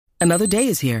Another day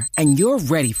is here, and you're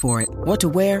ready for it. What to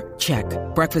wear? Check.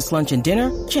 Breakfast, lunch, and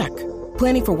dinner? Check.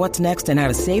 Planning for what's next and how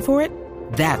to save for it?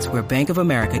 That's where Bank of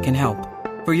America can help.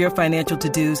 For your financial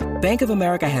to-dos, Bank of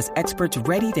America has experts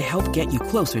ready to help get you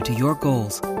closer to your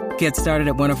goals. Get started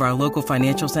at one of our local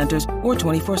financial centers or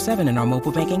 24/7 in our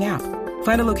mobile banking app.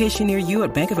 Find a location near you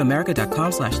at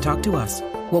bankofamerica.com/talktous.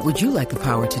 What would you like the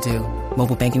power to do?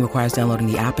 Mobile banking requires downloading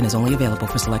the app and is only available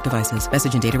for select devices.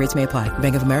 Message and data rates may apply.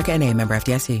 Bank of America N.A., member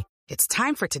FDIC. It's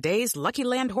time for today's Lucky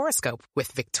Land horoscope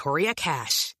with Victoria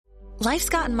Cash. Life's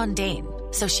gotten mundane,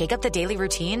 so shake up the daily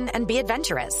routine and be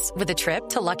adventurous with a trip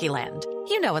to Lucky Land.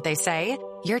 You know what they say,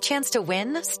 your chance to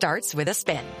win starts with a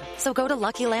spin. So go to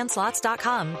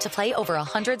LuckyLandSlots.com to play over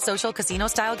 100 social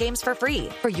casino-style games for free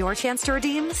for your chance to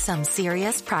redeem some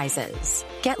serious prizes.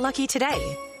 Get lucky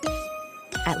today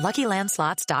at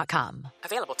LuckyLandSlots.com.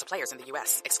 Available to players in the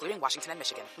U.S., excluding Washington and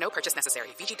Michigan. No purchase necessary.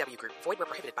 VGW Group. Void where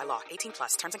prohibited by law. 18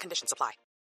 plus. Terms and conditions apply.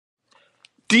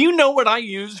 Do you know what I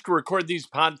use to record these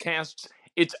podcasts?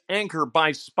 It's Anchor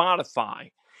by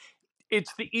Spotify.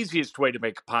 It's the easiest way to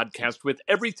make a podcast with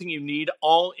everything you need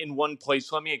all in one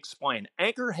place. Let me explain.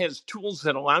 Anchor has tools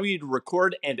that allow you to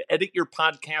record and edit your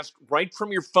podcast right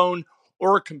from your phone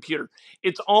or a computer.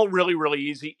 It's all really, really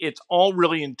easy. It's all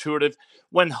really intuitive.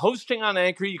 When hosting on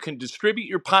Anchor, you can distribute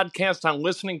your podcast on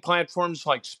listening platforms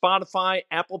like Spotify,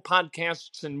 Apple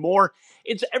Podcasts, and more.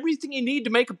 It's everything you need to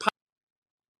make a podcast.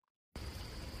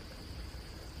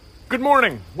 Good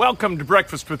morning. Welcome to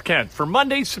Breakfast with Kent for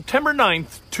Monday, September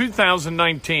 9th,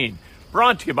 2019.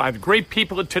 Brought to you by the great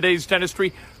people at Today's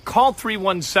Dentistry. Call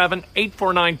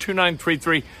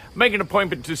 317-849-2933. Make an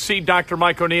appointment to see Dr.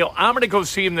 Mike O'Neill. I'm going to go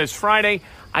see him this Friday.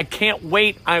 I can't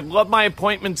wait. I love my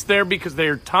appointments there because they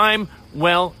are time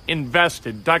well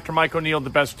invested. Dr. Mike O'Neill,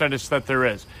 the best dentist that there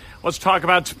is. Let's talk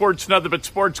about sports. Nothing but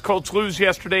sports. Colts lose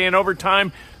yesterday in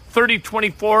overtime.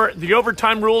 30-24. The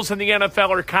overtime rules in the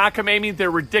NFL are cockamamie. They're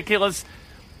ridiculous.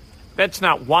 That's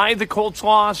not why the Colts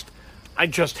lost. I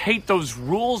just hate those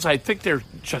rules. I think they're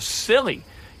just silly.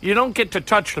 You don't get to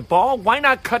touch the ball. Why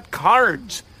not cut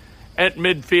cards at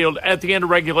midfield at the end of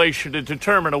regulation to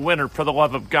determine a winner, for the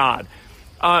love of God?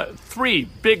 3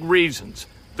 big reasons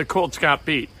the Colts got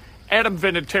beat. Adam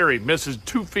Vinatieri misses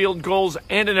 2 field goals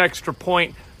and an extra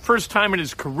point. First time in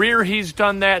his career he's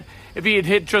done that. If he had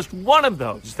hit just one of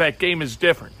those, that game is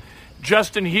different.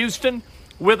 Justin Houston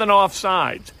with an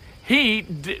offsides.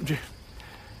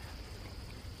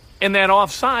 And that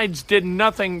offsides did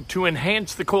nothing to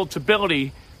enhance the Colts'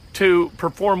 ability to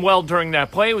perform well during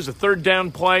that play. It was a third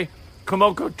down play.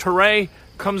 Komoko Toure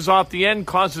comes off the end,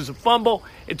 causes a fumble.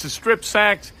 It's a strip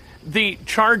sack. The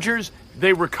Chargers,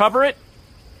 they recover it,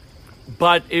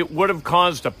 but it would have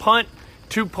caused a punt.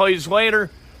 2 plays later,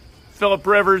 Phillip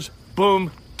Rivers,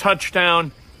 boom,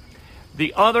 touchdown.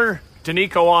 The other,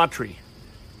 Danico Autry.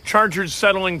 Chargers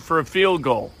settling for a field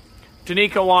goal.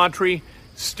 Danico Autry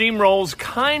steamrolls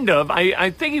kind of.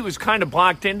 I think he was kind of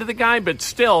blocked into the guy, but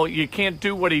still, you can't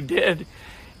do what he did.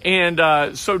 And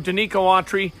so Danico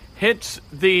Autry hits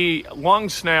the long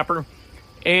snapper,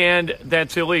 and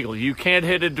that's illegal. You can't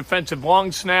hit a defensive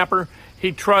long snapper.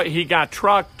 He got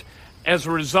trucked. As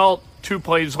a result, 2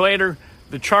 plays later,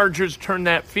 the Chargers turned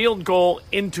that field goal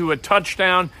into a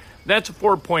touchdown. That's a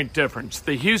 4-point difference.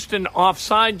 The Houston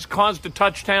offsides caused a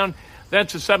touchdown.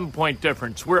 That's a 7-point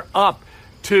difference. We're up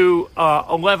to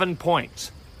 11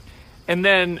 points. And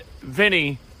then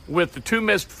Vinny, with the 2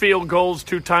 missed field goals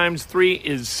 2 times, 3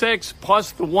 is 6,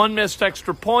 plus the 1 missed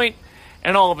extra point,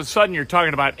 and all of a sudden you're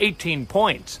talking about 18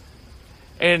 points.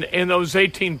 And those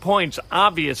 18 points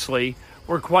obviously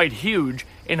were quite huge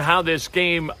in how this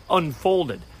game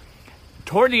unfolded.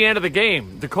 Toward the end of the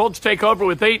game, the Colts take over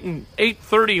with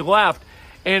 8:30 left,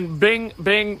 and bing,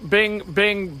 bing, bing,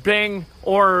 bing, bing,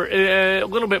 or a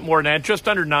little bit more than that, just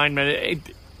under 9 minutes,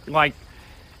 like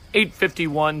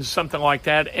 8:51, something like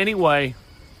that. Anyway,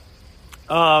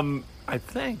 I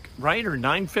think, right, or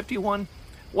 9:51?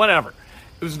 Whatever.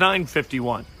 It was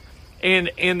 9:51.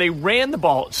 And they ran the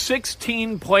ball,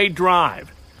 16-play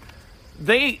drive.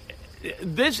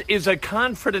 This is a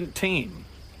confident team,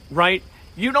 right?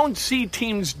 You don't see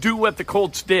teams do what the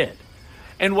Colts did.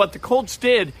 And what the Colts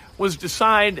did was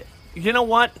decide, you know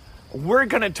what? We're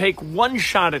going to take 1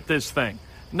 shot at this thing,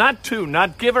 not 2,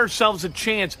 not give ourselves a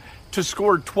chance to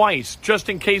score twice, just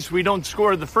in case we don't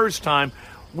score the first time.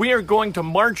 We are going to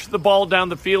march the ball down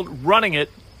the field, running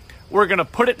it. We're going to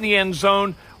put it in the end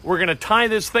zone. We're going to tie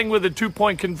this thing with a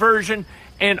 2-point conversion,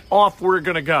 and off we're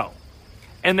going to go.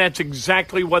 And that's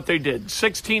exactly what they did.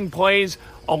 16 plays,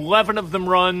 11 of them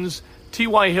runs.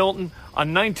 T.Y. Hilton, a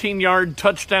 19-yard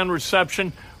touchdown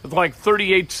reception with like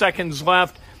 38 seconds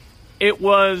left. It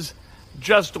was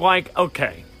just like,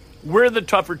 okay, we're the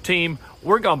tougher team.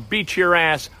 We're going to beat your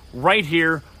ass right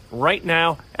here, right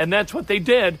now. And that's what they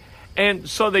did. And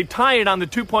so they tie it on the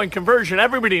 2-point conversion.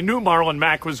 Everybody knew Marlon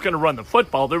Mack was going to run the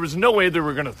football. There was no way they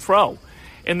were going to throw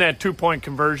in that 2-point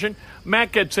conversion.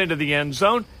 Mack gets into the end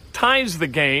zone, ties the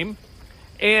game,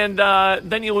 and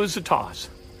then you lose the toss.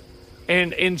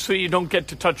 And so you don't get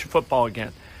to touch the football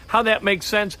again. How that makes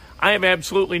sense, I have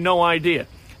absolutely no idea.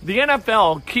 The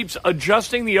NFL keeps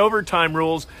adjusting the overtime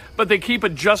rules, but they keep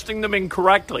adjusting them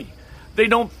incorrectly. They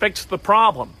don't fix the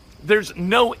problem. There's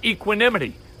no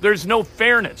equanimity. There's no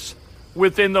fairness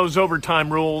within those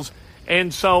overtime rules.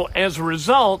 And so as a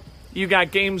result, you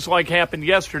got games like happened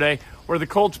yesterday where the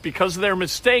Colts, because of their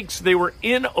mistakes, they were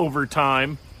in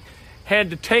overtime,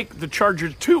 had to take the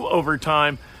Chargers to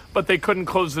overtime, but they couldn't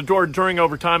close the door during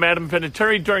overtime. Adam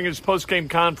Vinatieri, during his post-game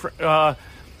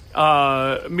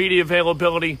media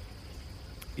availability,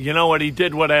 you know what? He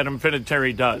did what Adam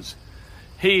Vinatieri does.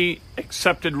 He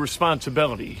accepted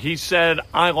responsibility. He said,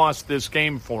 I lost this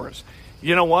game for us.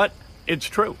 You know what? It's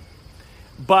true.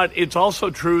 But it's also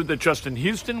true that Justin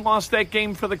Houston lost that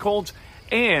game for the Colts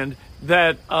and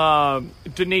that Danico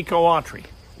Autry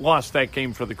lost that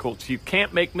game for the Colts. You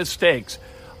can't make mistakes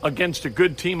against a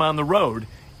good team on the road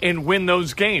and win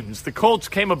those games. The Colts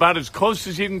came about as close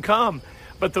as you can come,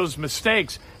 but those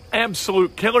mistakes,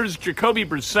 absolute killers. Jacoby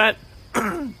Brissett,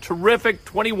 terrific,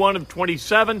 21 of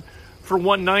 27 for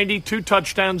 190, 2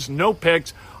 touchdowns, no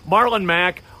picks. Marlon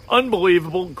Mack,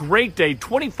 unbelievable, great day,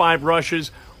 25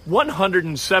 rushes,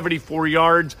 174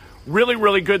 yards, really,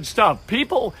 really good stuff.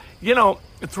 People,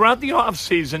 throughout the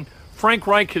offseason, Frank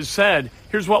Reich has said,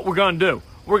 here's what we're going to do.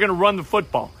 We're going to run the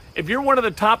football. If you're one of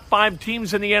the top 5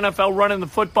 teams in the NFL running the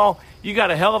football, you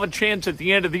got a hell of a chance at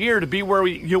the end of the year to be where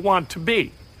you want to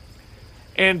be.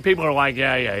 And people are like,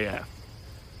 yeah.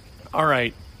 All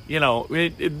right,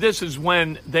 this is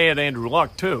when they had Andrew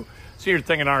Luck, too. So you're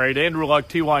thinking, all right, Andrew Luck,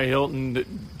 T.Y.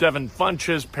 Hilton, Devin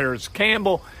Funchess, Paris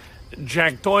Campbell,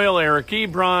 Jack Doyle, Eric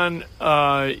Ebron.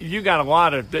 You got a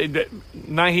lot of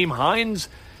Nyheim Hines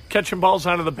catching balls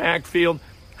out of the backfield.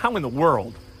 How in the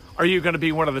world are you going to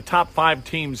be one of the top 5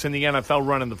 teams in the NFL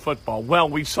running the football? Well,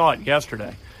 we saw it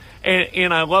yesterday.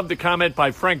 And I love the comment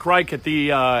by Frank Reich at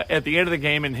the end of the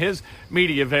game in his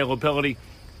media availability,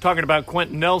 talking about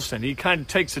Quentin Nelson. He kind of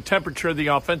takes the temperature of the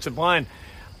offensive line,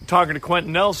 talking to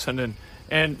Quentin Nelson.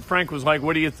 And Frank was like,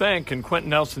 what do you think? And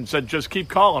Quentin Nelson said, just keep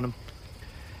calling him.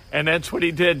 And that's what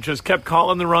he did, just kept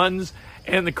calling the runs.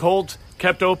 And the Colts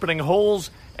kept opening holes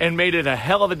and made it a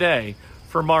hell of a day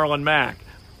for Marlon Mack.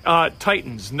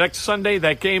 Titans, next Sunday,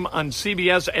 that game on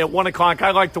CBS at 1 o'clock.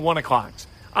 I like the 1 o'clocks.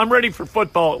 I'm ready for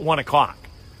football at 1 o'clock,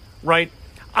 right?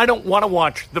 I don't want to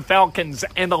watch the Falcons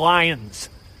and the Lions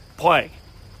play,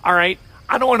 all right?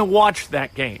 I don't want to watch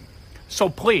that game. So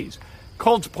please,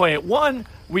 Colts play at 1.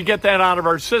 We get that out of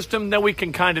our system. Then we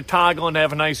can kind of toggle and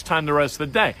have a nice time the rest of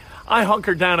the day. I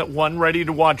hunker down at 1, ready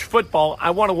to watch football. I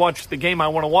want to watch the game I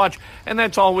want to watch, and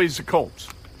that's always the Colts.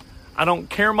 I don't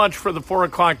care much for the 4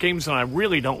 o'clock games, and I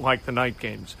really don't like the night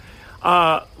games.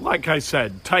 Like I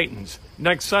said, Titans,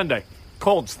 next Sunday.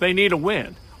 Colts, they need a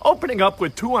win. Opening up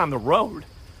with 2 on the road.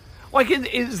 Like,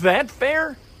 is that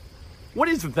fair? What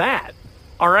is that?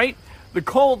 All right? The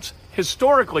Colts,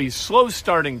 historically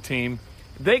slow-starting team,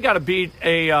 they got to beat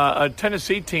a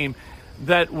Tennessee team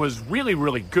that was really,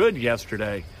 really good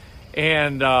yesterday.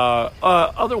 And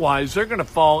otherwise, they're going to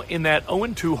fall in that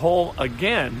 0-2 hole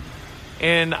again.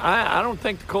 And I don't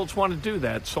think the Colts want to do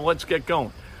that, so let's get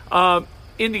going.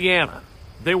 Indiana,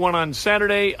 they won on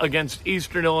Saturday against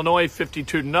Eastern Illinois,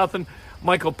 52-0.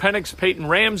 Michael Penix, Peyton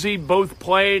Ramsey both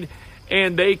played,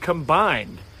 and they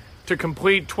combined to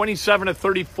complete 27 of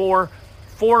 34,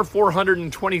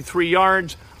 423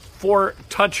 yards, 4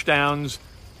 touchdowns.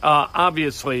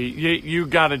 Obviously, you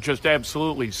got to just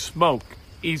absolutely smoke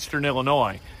Eastern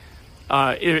Illinois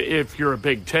if you're a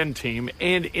Big Ten team,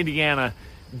 and Indiana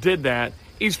did that.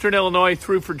 Eastern Illinois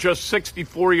threw for just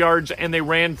 64 yards, and they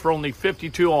ran for only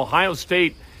 52. Ohio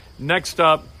State next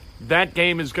up. That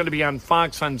game is going to be on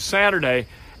Fox on Saturday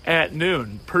at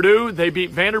noon. Purdue, they beat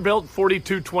Vanderbilt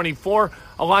 42-24.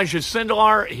 Elijah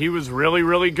Sindelar, he was really,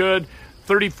 really good.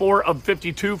 34 of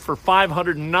 52 for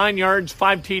 509 yards,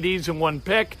 5 TDs and 1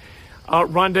 pick.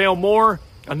 Rondale Moore,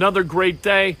 another great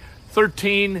day.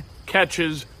 13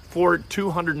 catches for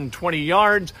 220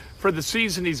 yards. For the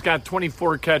season, he's got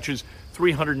 24 catches,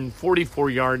 344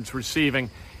 yards receiving.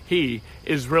 He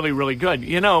is really, really good.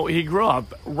 He grew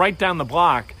up right down the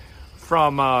block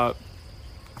from our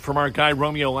guy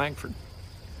Romeo Langford.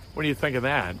 What do you think of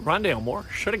that? Rondale Moore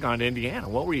should have gone to Indiana.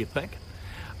 What were you thinking?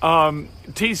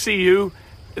 TCU,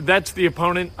 that's the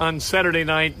opponent on Saturday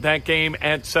night. That game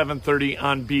at 7:30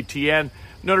 on BTN.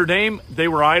 Notre Dame, they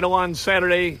were idle on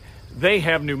Saturday. They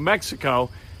have New Mexico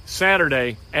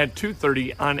Saturday at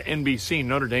 2:30 on NBC.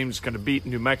 Notre Dame's going to beat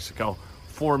New Mexico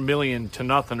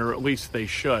 4-0, or at least they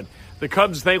should. The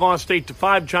Cubs, they lost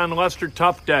 8-5. John Lester,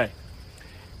 tough day.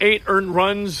 8 earned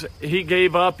runs he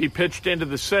gave up. He pitched into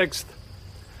the 6th.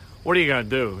 What are you going to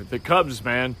do? The Cubs,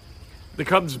 man. The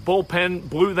Cubs bullpen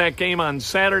blew that game on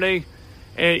Saturday.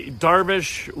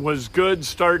 Darvish was good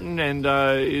starting, and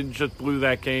it just blew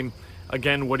that game.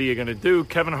 Again, what are you going to do?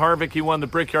 Kevin Harvick, he won the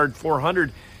Brickyard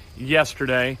 400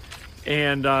 yesterday.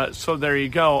 And so there you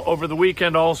go. Over the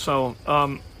weekend also,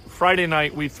 Friday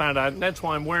night we found out, and that's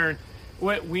why I'm wearing,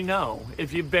 we know,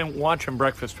 if you've been watching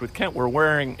Breakfast with Kent, we're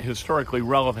wearing historically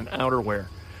relevant outerwear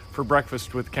for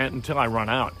Breakfast with Kent until I run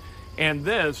out. And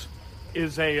this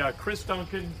is a Chris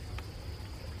Duncan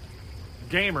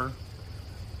gamer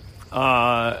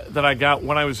that I got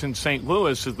when I was in St.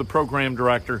 Louis as the program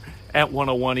director at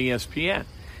 101 ESPN.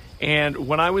 And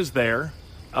when I was there,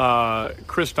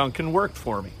 Chris Duncan worked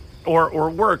for me. Or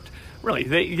worked, really,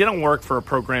 you don't work for a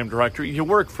program director, you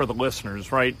work for the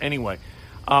listeners, right? Anyway,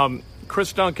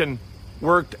 Chris Duncan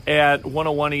worked at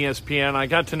 101 ESPN. I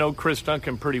got to know Chris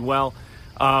Duncan pretty well.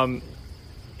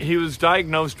 He was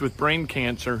diagnosed with brain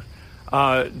cancer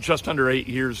just under 8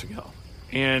 years ago.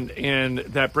 And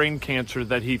that brain cancer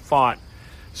that he fought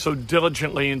so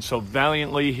diligently and so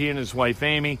valiantly, he and his wife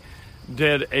Amy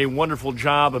did a wonderful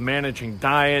job of managing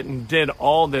diet and did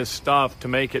all this stuff to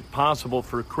make it possible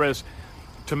for Chris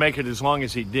to make it as long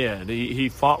as he did. He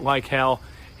fought like hell.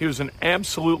 He was an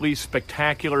absolutely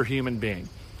spectacular human being.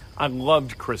 I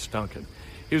loved Chris Duncan.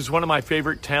 He was one of my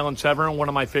favorite talents ever and one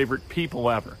of my favorite people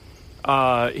ever.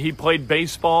 He played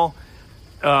baseball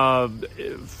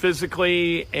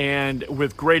physically and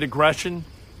with great aggression,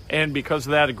 and because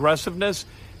of that aggressiveness,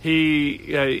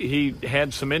 he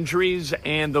had some injuries,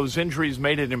 and those injuries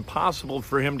made it impossible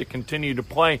for him to continue to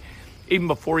play even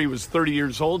before he was 30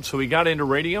 years old. So he got into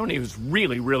radio, and he was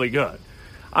really, really good.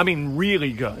 I mean,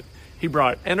 really good. He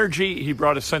brought energy. He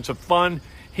brought a sense of fun.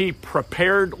 He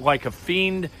prepared like a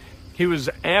fiend. He was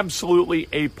absolutely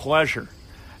a pleasure,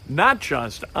 not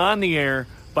just on the air,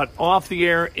 but off the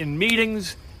air in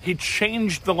meetings. He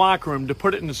changed the locker room, to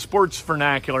put it in the sports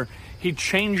vernacular. He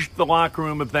changed the locker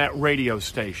room of that radio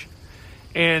station,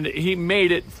 and he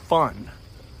made it fun.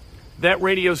 That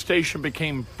radio station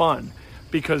became fun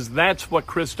because that's what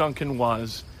Chris Duncan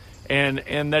was, and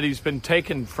that he's been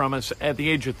taken from us at the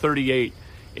age of 38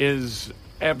 is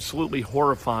absolutely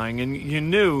horrifying. And you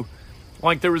knew,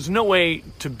 like, there was no way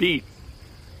to beat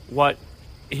what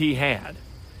he had.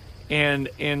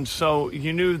 And so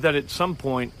you knew that at some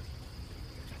point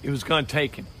it was going to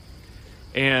take him.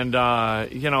 And,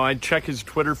 I'd check his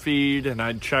Twitter feed, and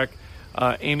I'd check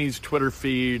Amy's Twitter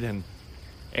feed,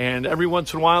 and every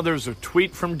once in a while there was a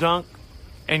tweet from Dunk,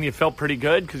 and you felt pretty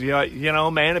good because,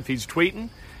 man, if he's tweeting,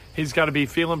 he's got to be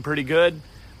feeling pretty good.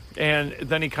 And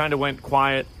then he kind of went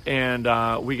quiet, and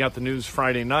we got the news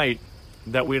Friday night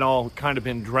that we'd all kind of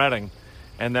been dreading,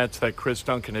 and that's that Chris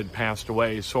Duncan had passed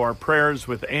away. So our prayers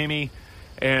with Amy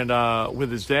and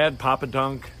with his dad, Papa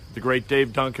Dunk, the great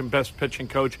Dave Duncan, best pitching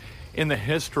coach in the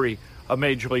history of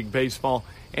Major League Baseball,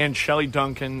 and Shelley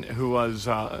Duncan, who was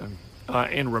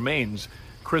and remains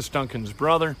Chris Duncan's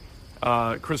brother.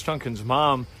 Chris Duncan's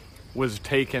mom was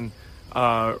taken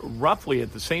roughly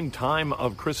at the same time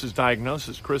of Chris's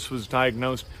diagnosis. Chris was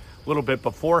diagnosed a little bit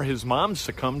before his mom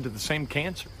succumbed to the same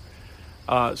cancer.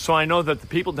 So I know that the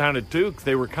people down at Duke,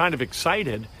 they were kind of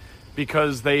excited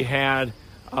because they had,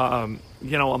 a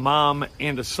mom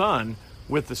and a son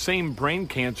with the same brain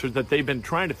cancer that they've been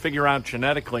trying to figure out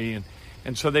genetically.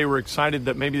 And so they were excited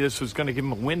that maybe this was going to give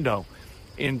them a window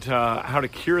into how to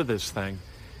cure this thing.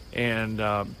 And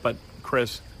but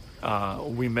Chris,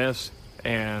 we miss.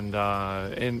 And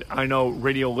I know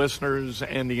radio listeners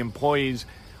and the employees,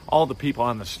 all the people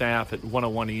on the staff at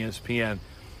 101 ESPN,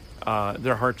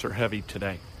 their hearts are heavy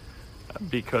today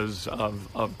because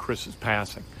of Chris's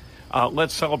passing.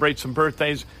 Let's celebrate some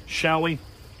birthdays, shall we?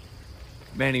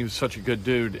 Man, he was such a good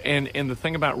dude. And the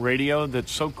thing about radio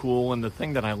that's so cool, and the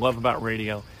thing that I love about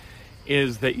radio,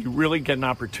 is that you really get an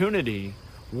opportunity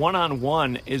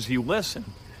one-on-one as you listen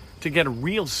to get a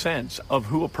real sense of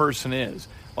who a person is.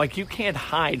 Like, you can't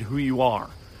hide who you are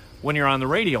when you're on the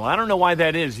radio. I don't know why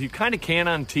that is. You kind of can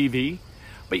on TV,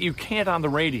 but you can't on the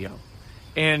radio.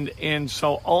 And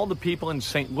so all the people in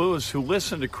St. Louis who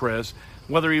listened to Chris,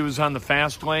 whether he was on the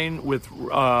fast lane with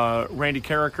Randy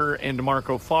Carricker and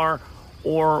DeMarco Farr,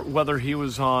 or whether he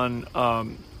was on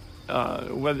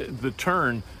the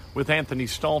turn with Anthony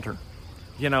Stalter,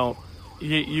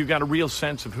 you got a real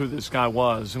sense of who this guy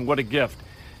was and what a gift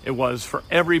it was for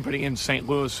everybody in St.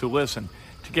 Louis who listened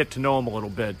to get to know him a little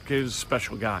bit. He was a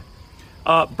special guy.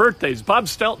 Birthdays. Bob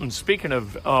Stelton, speaking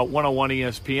of 101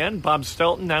 ESPN, Bob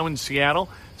Stelton now in Seattle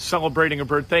celebrating a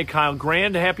birthday. Kyle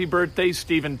Grand, happy birthday.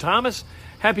 Stephen Thomas,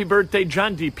 happy birthday.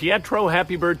 John DiPietro,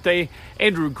 happy birthday.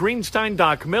 Andrew Greenstein,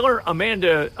 Doc Miller,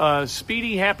 Amanda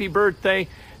Speedy, happy birthday.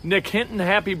 Nick Hinton,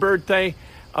 happy birthday.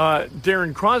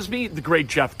 Darren Crosby, the great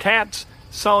Jeff Katz,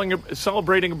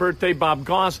 celebrating a birthday. Bob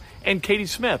Goss, and Katie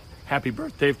Smith, happy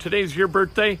birthday. If today's your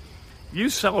birthday, you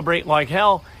celebrate like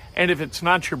hell. And if it's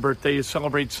not your birthday, you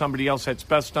celebrate somebody else. That's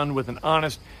best done with an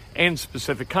honest and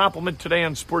specific compliment. Today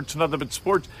on Sports Nothing But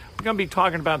Sports, we're going to be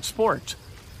talking about sports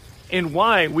and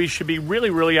why we should be really,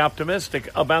 really optimistic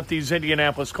about these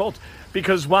Indianapolis Colts.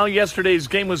 Because while yesterday's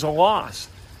game was a loss,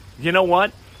 you know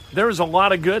what? There was a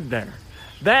lot of good there.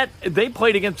 That they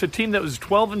played against a team that was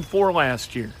 12-4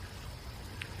 last year.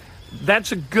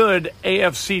 That's a good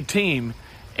AFC team,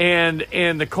 and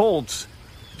the Colts,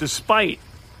 despite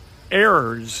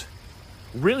errors,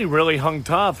 really, really hung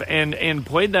tough and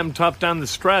played them tough down the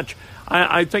stretch.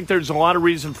 I think there's a lot of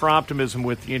reason for optimism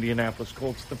with the Indianapolis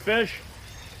Colts. The Fish.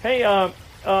 Hey,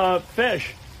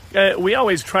 Fish. We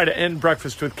always try to end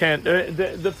breakfast with Kent.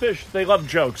 The Fish, they love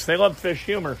jokes. They love fish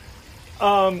humor.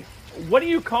 What do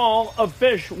you call a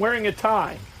fish wearing a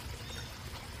tie?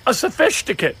 A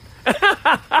sophisticate.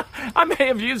 I may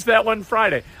have used that one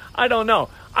Friday. I don't know.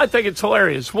 I think it's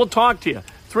hilarious. We'll talk to you.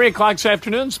 3 o'clock this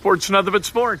afternoon, Sports Nothing But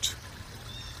Sports.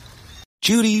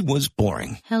 Judy was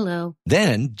boring. Hello.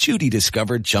 Then Judy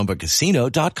discovered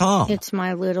ChumbaCasino.com. It's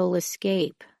my little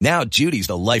escape. Now Judy's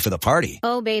the life of the party.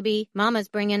 Oh, baby, mama's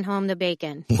bringing home the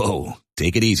bacon. Whoa,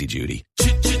 take it easy, Judy.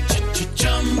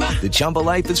 The Chumba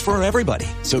life is for everybody.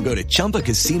 So go to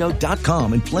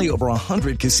ChumbaCasino.com and play over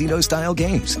 100 casino-style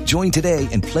games. Join today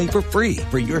and play for free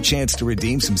for your chance to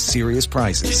redeem some serious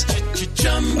prizes.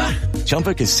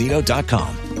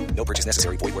 ChumbaCasino.com. No purchase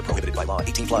necessary. Void where prohibited by law.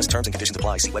 18+ terms and conditions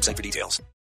apply. See website for details.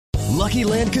 Lucky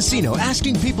Land Casino,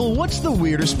 asking people, what's the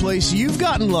weirdest place you've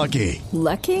gotten lucky?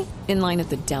 Lucky? In line at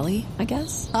the deli, I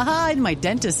guess? Aha, in my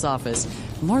dentist's office.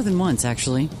 More than once,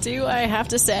 actually. Do I have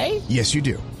to say? Yes, you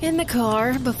do. In the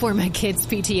car before my kids'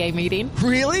 PTA meeting.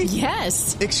 Really?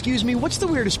 Yes. Excuse me, what's the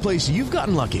weirdest place you've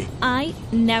gotten lucky? I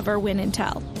never win and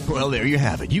tell. Well, there you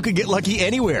have it. You can get lucky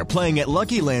anywhere, playing at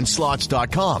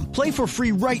LuckyLandSlots.com. Play for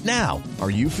free right now. Are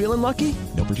you feeling lucky?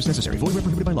 No purchase necessary. Void where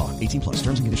prohibited by law. 18+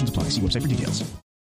 terms and conditions apply. See website for details.